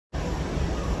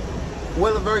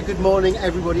Well, a very good morning,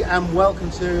 everybody, and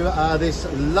welcome to this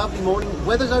lovely morning.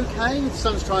 Weather's okay, the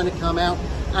sun's trying to come out,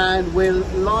 and we're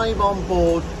live on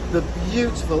board the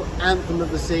beautiful Anthem of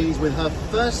the Seas with her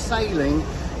first sailing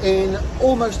in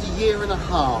almost a year and a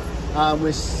half.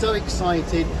 We're so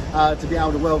excited to be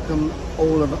able to welcome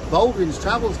all of Baldwin's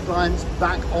Travels clients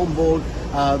back on board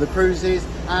the cruises,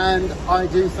 and I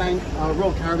do thank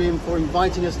Royal Caribbean for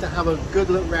inviting us to have a good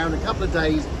look around, a couple of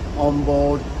days on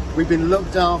board. We've been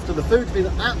looked after, the food's been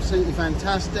absolutely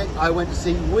fantastic. I went to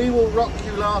see We Will Rock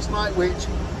You last night, which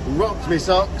rocked me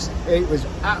socks. It was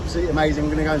absolutely amazing.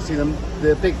 I'm going to go and see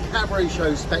the big cabaret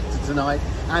show Spectre tonight,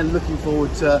 and looking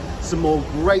forward to some more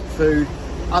great food,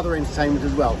 other entertainment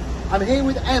as well. I'm here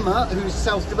with Emma, who's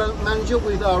Self-Development Manager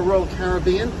with Royal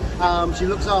Caribbean. She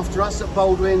looks after us at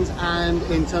Baldwin's and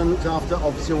in turn looks after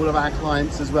obviously all of our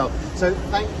clients as well. So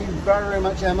thank you very, very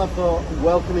much, Emma, for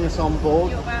welcoming us on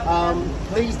board. You're welcome.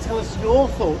 Please tell us your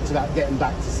thoughts about getting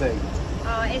back to sea.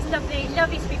 Oh, it's lovely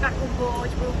to be back on board.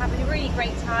 We're all having a really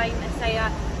great time. And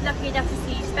so lucky enough to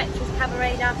see Spectre's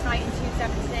Cabaret last night in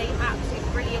 270.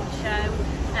 Absolutely brilliant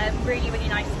show. Really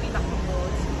nice to be back on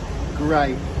board.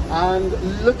 Great. And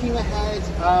looking ahead,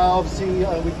 obviously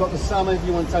we've got the summer. If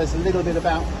you want to tell us a little bit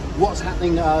about what's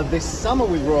happening this summer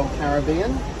with Royal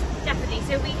Caribbean. Definitely.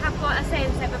 So we have got a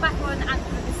sail set. We're back on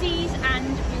Anthem of the Seas, and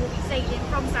we will be sailing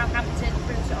from Southampton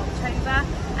through to October.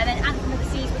 And then Anthem of the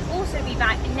Seas will also be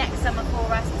back next summer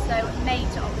for us, so May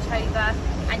to October.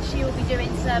 And she will be doing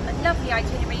some lovely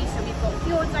itineraries. So we've got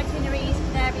fjords itineraries,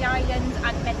 Canary Islands,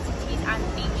 and Menzies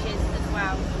and beaches as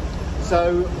well.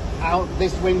 So out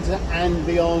this winter and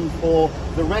beyond for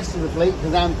the rest of the fleet,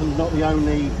 because Anthem's not the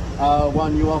only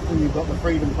one you offer. You've got the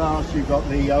Freedom class, you've got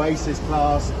the Oasis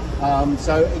class,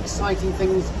 so exciting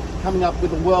things coming up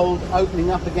with the world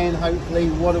opening up again, hopefully.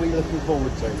 What are we looking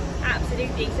forward to?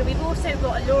 Absolutely. So we've also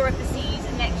got Allure of the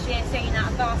Seas next year sailing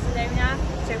out of Barcelona,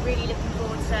 so really looking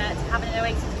forward to having an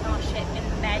Oasis class ship in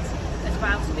the Med as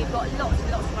well. So we've got lots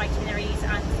of itineraries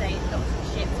and lots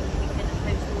of ships we can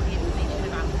post all the information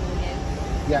about for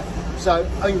you. Yeah, so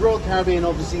Royal Caribbean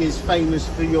obviously is famous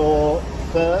for your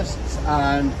firsts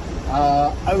and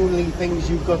only things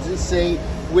you've got to see.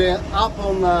 We're up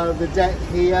on the deck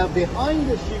here. Behind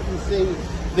us you can see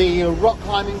the rock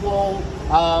climbing wall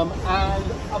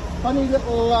and a funny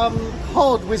little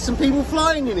pod with some people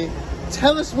flying in it.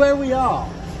 Tell us where we are.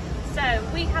 So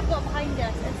we have got behind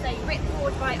us,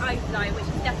 Ripcord by iFly, which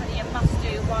is definitely a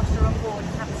must-do whilst you're on board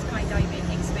and have a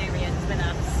skydiving experience with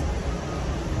us.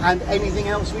 And anything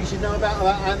else we should know about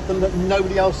Anthem that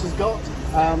nobody else has got?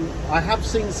 I have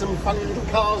seen some funny little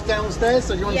cars downstairs,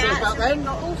 so do you want to tell us about them? We've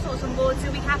got all sorts on board.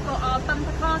 So we have got our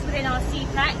bumper cars within our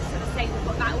Seaplex, so we've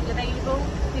got that all available.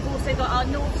 We've also got our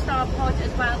North Star pod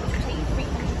as well, which will take you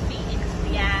 300 feet into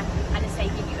the air and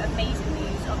give you amazing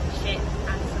views of the ship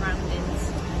and surroundings.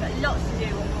 But lots to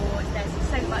do on board. There's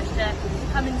so much to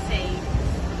come and see.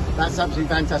 That's absolutely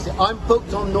fantastic. I'm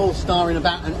booked on North Star in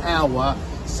about an hour.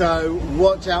 So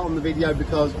watch out on the video,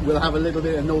 because we'll have a little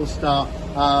bit of North Star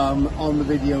on the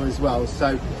video as well.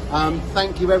 So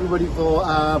thank you everybody for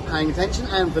paying attention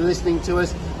and for listening to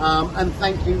us. And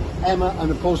thank you, Emma,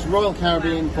 and of course Royal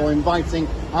Caribbean for inviting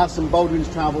us and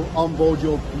Baldwin's Travel on board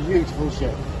your beautiful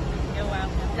ship. You're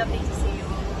welcome. Lovely to see you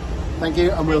all. Thank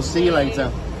you, and we'll see you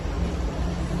later.